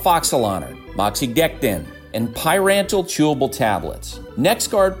 Afoxolaner, Moxidectin, and Pyrantel chewable tablets.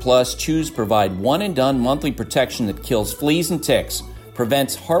 NexGard Plus chews provide one-and-done monthly protection that kills fleas and ticks,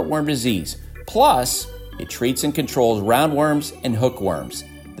 prevents heartworm disease, plus it treats and controls roundworms and hookworms.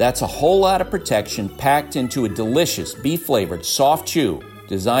 That's a whole lot of protection packed into a delicious beef-flavored soft chew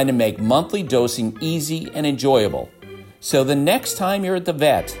designed to make monthly dosing easy and enjoyable. So the next time you're at the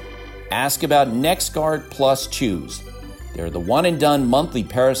vet, ask about NexGard Plus chews. They're the one-and-done monthly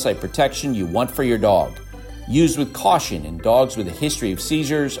parasite protection you want for your dog. Used with caution in dogs with a history of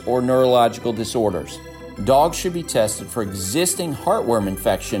seizures or neurological disorders. Dogs should be tested for existing heartworm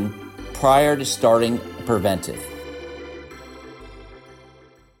infection prior to starting preventive.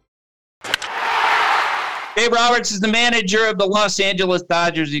 Dave Roberts is the manager of the Los Angeles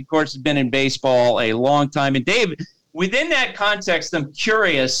Dodgers. He, of course, has been in baseball a long time. And Dave, within that context, I'm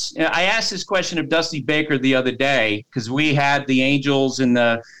curious. I asked this question of Dusty Baker the other day because we had the Angels and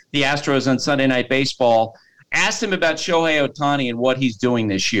the Astros on Sunday Night Baseball. Asked him about Shohei Ohtani and what he's doing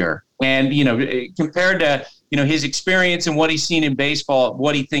this year. And, compared to, his experience and what he's seen in baseball,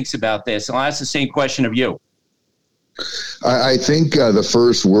 what he thinks about this. And I'll ask the same question of you. I think the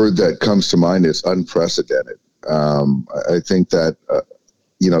first word that comes to mind is unprecedented. I think that,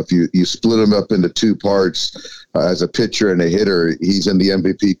 if you split him up into two parts as a pitcher and a hitter, he's in the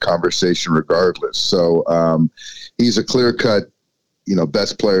MVP conversation regardless. So he's a clear-cut,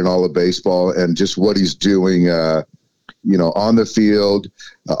 best player in all of baseball, and just what he's doing, on the field,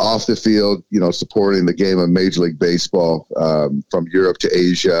 off the field, supporting the game of Major League Baseball from Europe to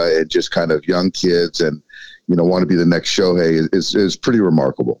Asia, and just kind of young kids and, want to be the next Shohei is pretty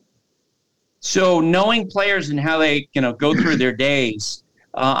remarkable. So knowing players and how they, go through their days,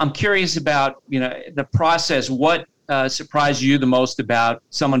 I'm curious about, the process. What surprised you the most about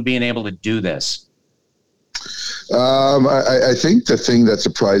someone being able to do this? I think the thing that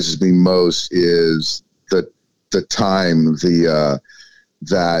surprises me most is the time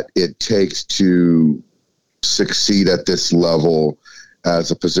that it takes to succeed at this level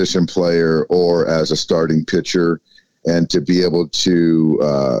as a position player or as a starting pitcher, and to be able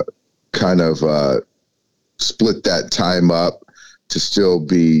to split that time up to still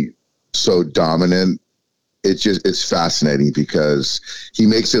be so dominant. It's fascinating because he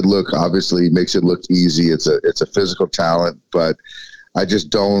makes it look easy. It's a physical talent, but I just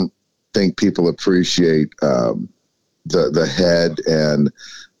don't think people appreciate the head and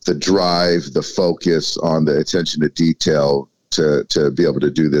the drive, the focus on the attention to detail to be able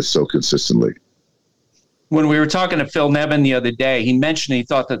to do this so consistently. When we were talking to Phil Nevin the other day, he mentioned he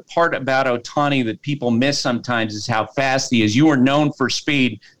thought that part about Ohtani that people miss sometimes is how fast he is. You are known for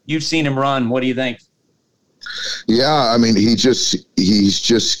speed. You've seen him run. What do you think? Yeah, I mean, he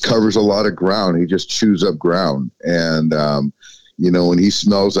just covers a lot of ground. He just chews up ground. And, when he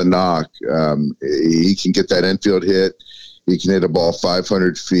smells a knock, he can get that infield hit. He can hit a ball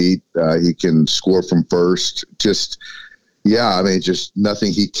 500 feet. He can score from first. Just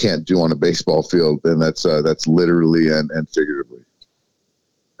nothing he can't do on a baseball field. And that's literally and figuratively.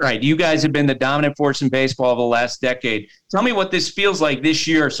 Right. You guys have been the dominant force in baseball the last decade. Tell me what this feels like this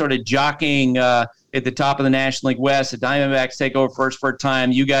year, sort of jockeying at the top of the National League West. The Diamondbacks take over first for a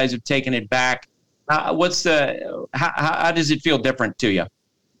time. You guys have taken it back. How does it feel different to you?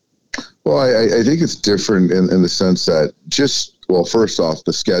 Well, I think it's different in the sense that first off,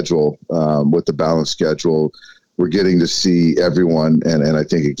 the schedule, with the balanced schedule, we're getting to see everyone, and I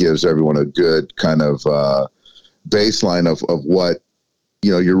think it gives everyone a good kind of baseline of what,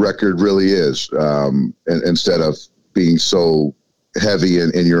 your record really is, and instead of being so heavy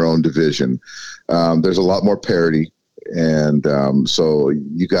in your own division. There's a lot more parity. And so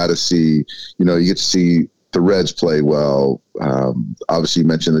you got to see, you get to see the Reds play well. Obviously, you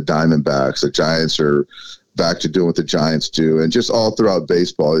mentioned the Diamondbacks. The Giants are back to doing what the Giants do. And just all throughout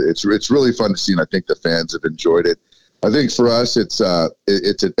baseball, it's really fun to see, and I think the fans have enjoyed it. I think for us, it's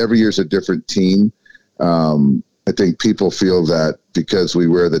every year's a different team. I think people feel that because we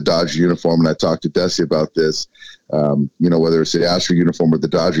wear the Dodger uniform, and I talked to Desi about this, whether it's the Astro uniform or the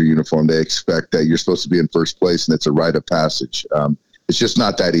Dodger uniform, they expect that you're supposed to be in first place and it's a rite of passage. It's just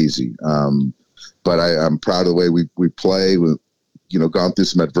not that easy. But I'm proud of the way we play. We've, gone through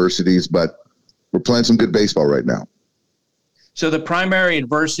some adversities, but we're playing some good baseball right now. So the primary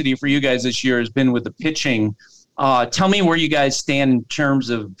adversity for you guys this year has been with the pitching. Tell me where you guys stand in terms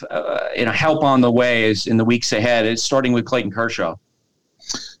of help on the way in the weeks ahead. It's starting with Clayton Kershaw.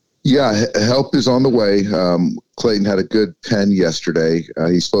 Yeah, help is on the way. Clayton had a good pen yesterday.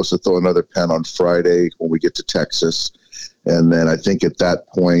 He's supposed to throw another pen on Friday when we get to Texas. And then I think at that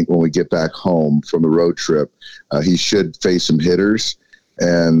point, when we get back home from the road trip, he should face some hitters.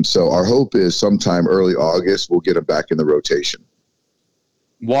 And so our hope is sometime early August, we'll get him back in the rotation.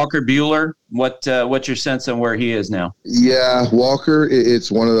 Walker Buehler, what's your sense on where he is now? Yeah, Walker, it's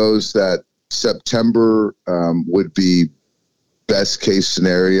one of those that September would be best case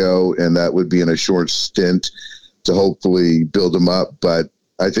scenario, and that would be in a short stint to hopefully build him up. But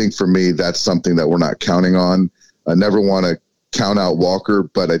I think for me, that's something that we're not counting on. I never want to count out Walker,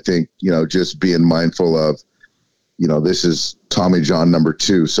 but I think, just being mindful of, this is Tommy John number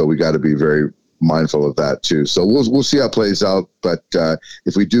 2, so we got to be very mindful of that too. So we'll see how it plays out. But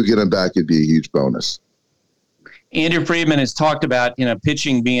if we do get him back, it'd be a huge bonus. Andrew Friedman has talked about,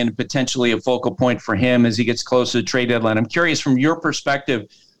 pitching being potentially a focal point for him as he gets closer to the trade deadline. I'm curious from your perspective,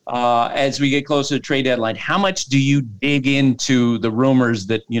 as we get closer to the trade deadline, how much do you dig into the rumors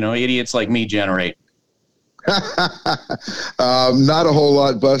that, idiots like me generate? Not a whole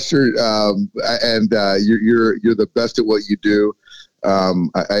lot, Buster. And you're the best at what you do.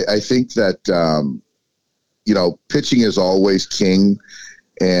 I think that, pitching is always king.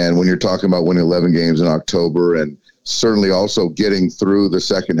 And when you're talking about winning 11 games in October, and certainly also getting through the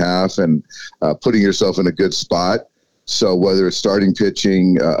second half and putting yourself in a good spot. So whether it's starting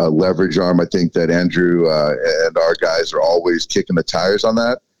pitching, a leverage arm, I think that Andrew and our guys are always kicking the tires on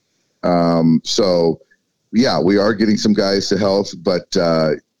that. We are getting some guys to health, but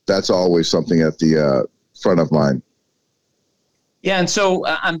that's always something at the front of mind. Yeah, and so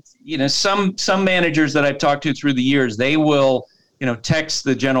some managers that I've talked to through the years, they will text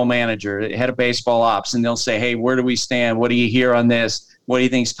the general manager, head of baseball ops, and they'll say, "Hey, where do we stand? What do you hear on this? What do you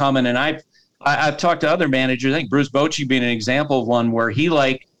think's coming?" And I've talked to other managers. I think Bruce Bochy being an example of one where he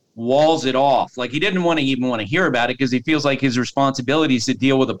walls it off. Like he didn't even want to hear about it because he feels like his responsibility is to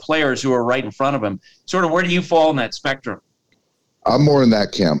deal with the players who are right in front of him. Sort of, where do you fall in that spectrum? I'm more in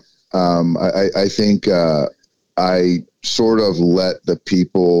that camp. I think I sort of let the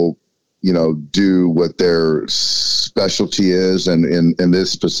people, do what their specialty is. And in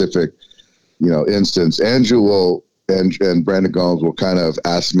this specific, instance, Andrew and Brandon Gomes will kind of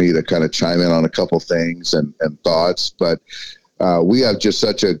ask me to kind of chime in on a couple things and thoughts, but we have just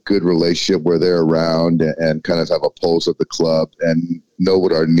such a good relationship where they're around and kind of have a pulse of the club and know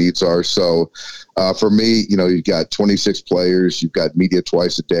what our needs are. So for me, you've got 26 players, you've got media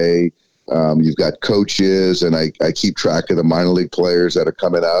twice a day, you've got coaches, and I keep track of the minor league players that are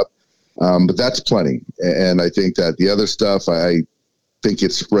coming up. But that's plenty. And I think that the other stuff, I think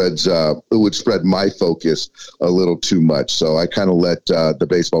it would spread my focus a little too much. So I kind of let the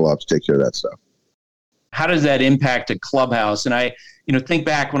baseball ops take care of that stuff. How does that impact a clubhouse? And I, think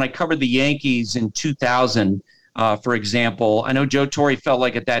back when I covered the Yankees in 2000, for example, I know Joe Torre felt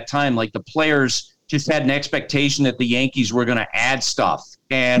like at that time, like the players just had an expectation that the Yankees were going to add stuff.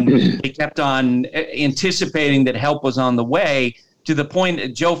 And they kept on anticipating that help was on the way, to the point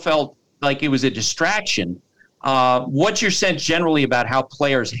that Joe felt like it was a distraction. What's your sense generally about how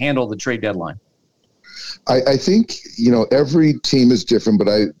players handle the trade deadline? I think, every team is different,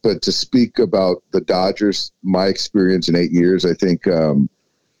 but to speak about the Dodgers, my experience in 8 years, I think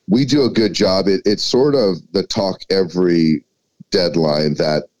we do a good job. It's sort of the talk every deadline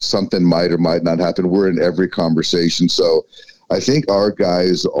that something might or might not happen. We're in every conversation. So I think our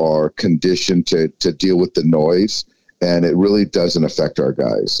guys are conditioned to deal with the noise, and it really doesn't affect our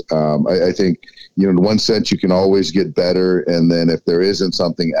guys. I think, in one sense, you can always get better. And then if there isn't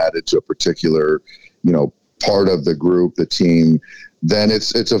something added to a particular part of the group, the team, then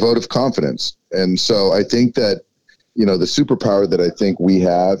it's a vote of confidence. And so I think that, the superpower that I think we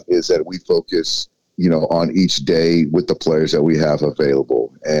have is that we focus, on each day with the players that we have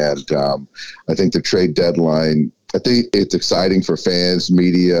available. And I think the trade deadline, I think it's exciting for fans,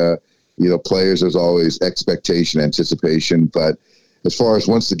 media, players. There's always expectation, anticipation. But as far as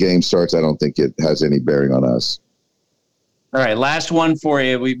once the game starts, I don't think it has any bearing on us. All right, last one for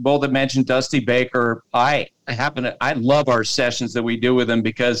you. We both have mentioned Dusty Baker. I love our sessions that we do with him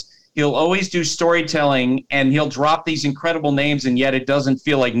because he'll always do storytelling and he'll drop these incredible names, and yet it doesn't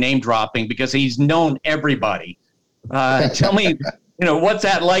feel like name dropping because he's known everybody. Tell me, what's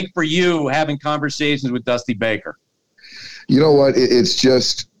that like for you having conversations with Dusty Baker? You know what? It's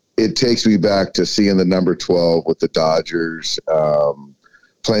just, it takes me back to seeing the number 12 with the Dodgers,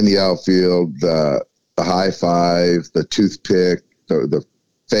 playing the outfield, the high five, the toothpick, the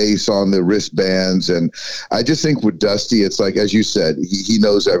face on the wristbands. And I just think with Dusty, it's like, as you said, he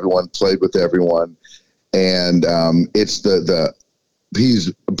knows everyone, played with everyone. And it's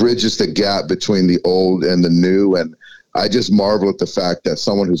he's bridges the gap between the old and the new. And I just marvel at the fact that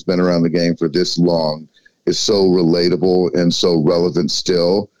someone who's been around the game for this long is so relatable and so relevant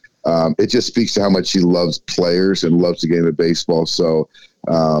still. It just speaks to how much he loves players and loves the game of baseball. So,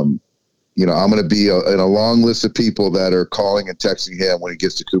 I'm going to be in a long list of people that are calling and texting him when he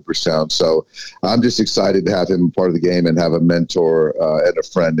gets to Cooperstown. So I'm just excited to have him part of the game and have a mentor and a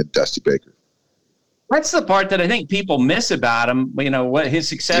friend in Dusty Baker. That's the part that I think people miss about him. What his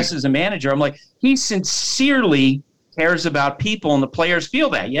success as a manager. I'm like, he sincerely cares about people, and the players feel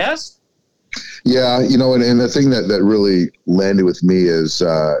that. Yes. Yeah. And the thing that really landed with me is,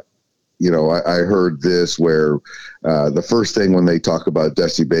 I heard this where the first thing when they talk about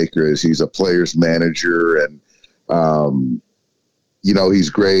Dusty Baker is he's a player's manager, and he's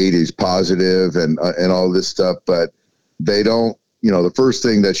great, he's positive, and all this stuff. But they don't. The first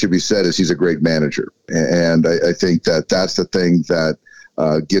thing that should be said is he's a great manager, and I think that's the thing that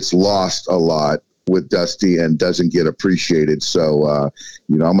gets lost a lot with Dusty and doesn't get appreciated. So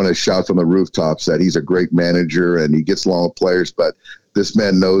I'm going to shout from the rooftops that he's a great manager and he gets along with players, but this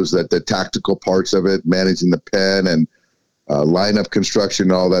man knows that the tactical parts of it, managing the pen and lineup construction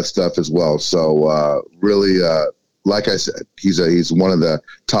and all that stuff as well. So really, like I said, he's one of the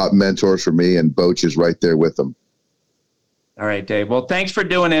top mentors for me, and Boch is right there with him. All right, Dave. Well, thanks for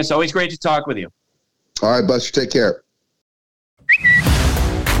doing this. Always great to talk with you. All right, Buster, take care.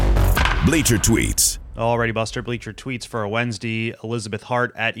 Bleacher Tweets. Alrighty, Buster. Bleacher Tweets for a Wednesday. Elizabeth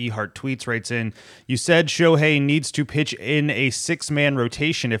Hart at eHart Tweets writes in, you said Shohei needs to pitch in a 6-man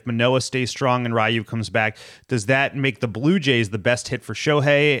rotation if Manoah stays strong and Ryu comes back. Does that make the Blue Jays the best hit for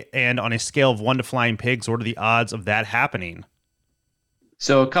Shohei? And on a scale of 1 to flying pigs, what are the odds of that happening?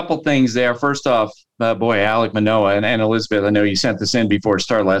 So a couple things there. First off, Alek Manoah and Elizabeth, I know you sent this in before it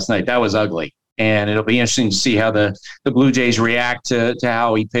started last night. That was ugly. And it'll be interesting to see how the Blue Jays react to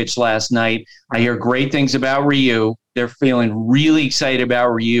how he pitched last night. I hear great things about Ryu. They're feeling really excited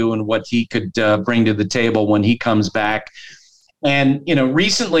about Ryu and what he could bring to the table when he comes back. And,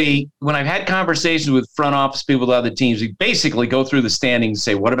 recently when I've had conversations with front office people with other teams, we basically go through the standings and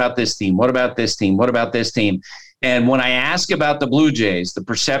say, what about this team? What about this team? What about this team? And when I ask about the Blue Jays, the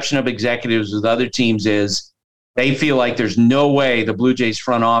perception of executives with other teams is, they feel like there's no way the Blue Jays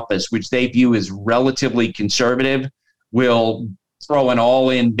front office, which they view as relatively conservative, will throw an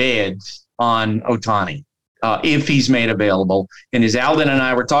all-in bid on Ohtani if he's made available. And as Alden and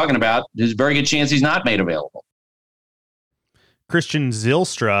I were talking about, there's a very good chance he's not made available. Christian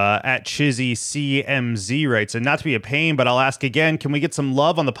Zylstra at Chizzy CMZ writes, and not to be a pain, but I'll ask again, can we get some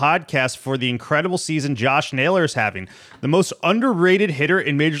love on the podcast for the incredible season Josh Naylor is having? The most underrated hitter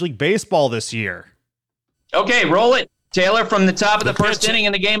in Major League Baseball this year. Okay, roll it. Taylor from the top of the first inning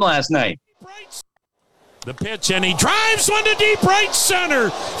in the game last night. The pitch, and he drives one to deep right center.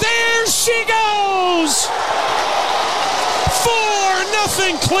 There she goes!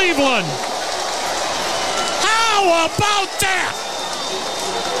 4-0 Cleveland. How about that?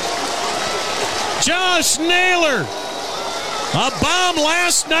 Josh Naylor. A bomb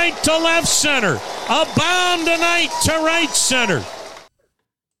last night to left center. A bomb tonight to right center.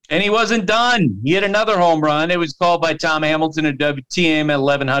 And he wasn't done. He hit another home run. It was called by Tom Hamilton at WTM at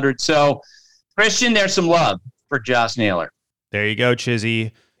 1100. So, Christian, there's some love for Josh Naylor. There you go,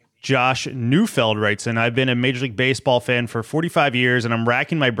 Chizzy. Josh Neufeld writes in, I've been a Major League Baseball fan for 45 years, and I'm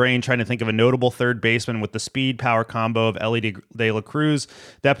racking my brain trying to think of a notable third baseman with the speed-power combo of Elly De La Cruz.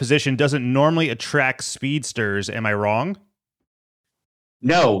 That position doesn't normally attract speedsters. Am I wrong?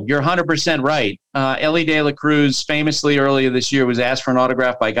 No, you're 100% right. Elly De La Cruz famously earlier this year was asked for an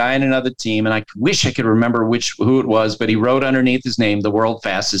autograph by a guy in another team, and I wish I could remember who it was, but he wrote underneath his name, the world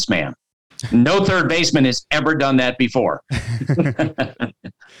fastest man. No third baseman has ever done that before.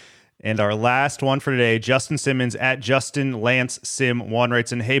 And our last one for today, Justin Simmons at Justin Lance Sim 1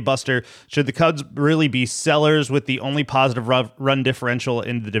 writes in, hey, Buster, should the Cubs really be sellers with the only positive run differential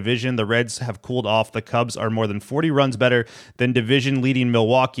in the division? The Reds have cooled off. The Cubs are more than 40 runs better than division-leading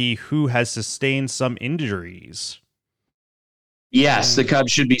Milwaukee, who has sustained some injuries. Yes, the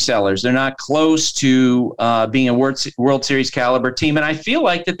Cubs should be sellers. They're not close to being a World Series caliber team, and I feel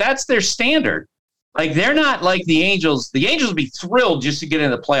like that's their standard. Like, they're not like the Angels. The Angels would be thrilled just to get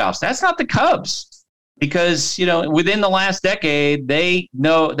into the playoffs. That's not the Cubs because, within the last decade, they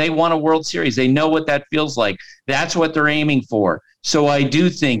know they won a World Series. They know what that feels like. That's what they're aiming for. So I do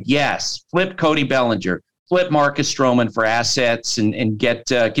think, yes, flip Cody Bellinger, flip Marcus Stroman for assets and get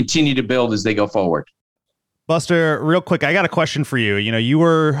continue to build as they go forward. Buster, real quick, I got a question for you. You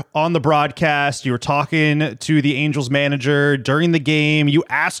were on the broadcast. You were talking to the Angels manager during the game. You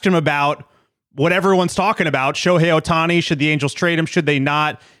asked him about what everyone's talking about, Shohei Ohtani. Should the Angels trade him? Should they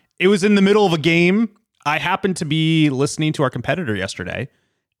not? It was in the middle of a game. I happened to be listening to our competitor yesterday,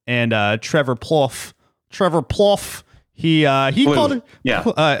 and Trevor Plouffe, he called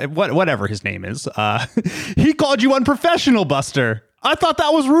whatever his name is. He called you unprofessional, Buster. I thought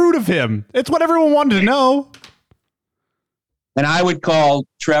that was rude of him. It's what everyone wanted to know. And I would call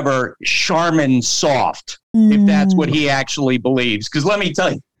Trevor Charmin soft if that's what he actually believes. Because let me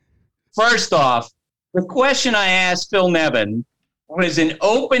tell you, first off, the question I asked Phil Nevin was an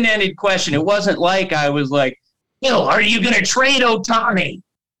open-ended question. It wasn't like I was like, Phil, are you going to trade Ohtani?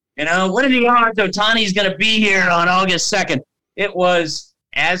 What are the odds Ohtani's going to be here on August 2nd? It was,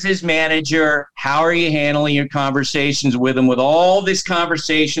 as his manager, how are you handling your conversations with him with all this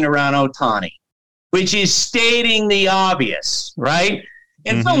conversation around Ohtani, which is stating the obvious, right?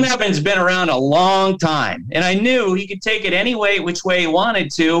 And Phil Nevin's been around a long time, and I knew he could take it which way he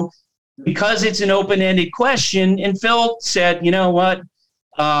wanted to, because it's an open-ended question. And Phil said, you know what?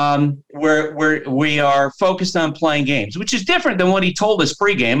 We are focused on playing games, which is different than what he told us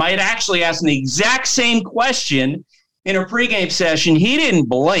pregame. I had actually asked him the exact same question in a pregame session. He didn't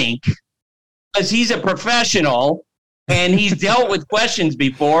blink because he's a professional and he's dealt with questions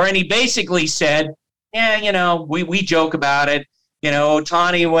before. And he basically said, yeah, we joke about it.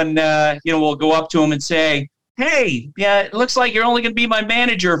 Ohtani, when, we'll go up to him and say, hey, yeah, it looks like you're only going to be my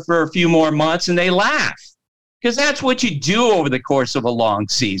manager for a few more months. And they laugh because that's what you do over the course of a long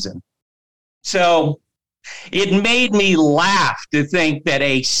season. So it made me laugh to think that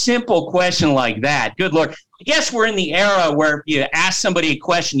a simple question like that, good Lord, I guess we're in the era where you ask somebody a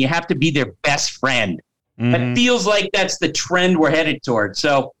question, you have to be their best friend. It feels like that's the trend we're headed towards.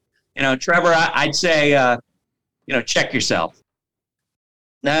 So, Trevor, I'd say, check yourself.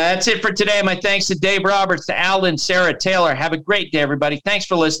 Now, that's it for today. My thanks to Dave Roberts, to Alan, Sarah, Taylor. Have a great day, everybody. Thanks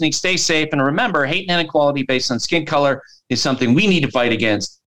for listening. Stay safe. And remember, hate and inequality based on skin color is something we need to fight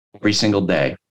against every single day.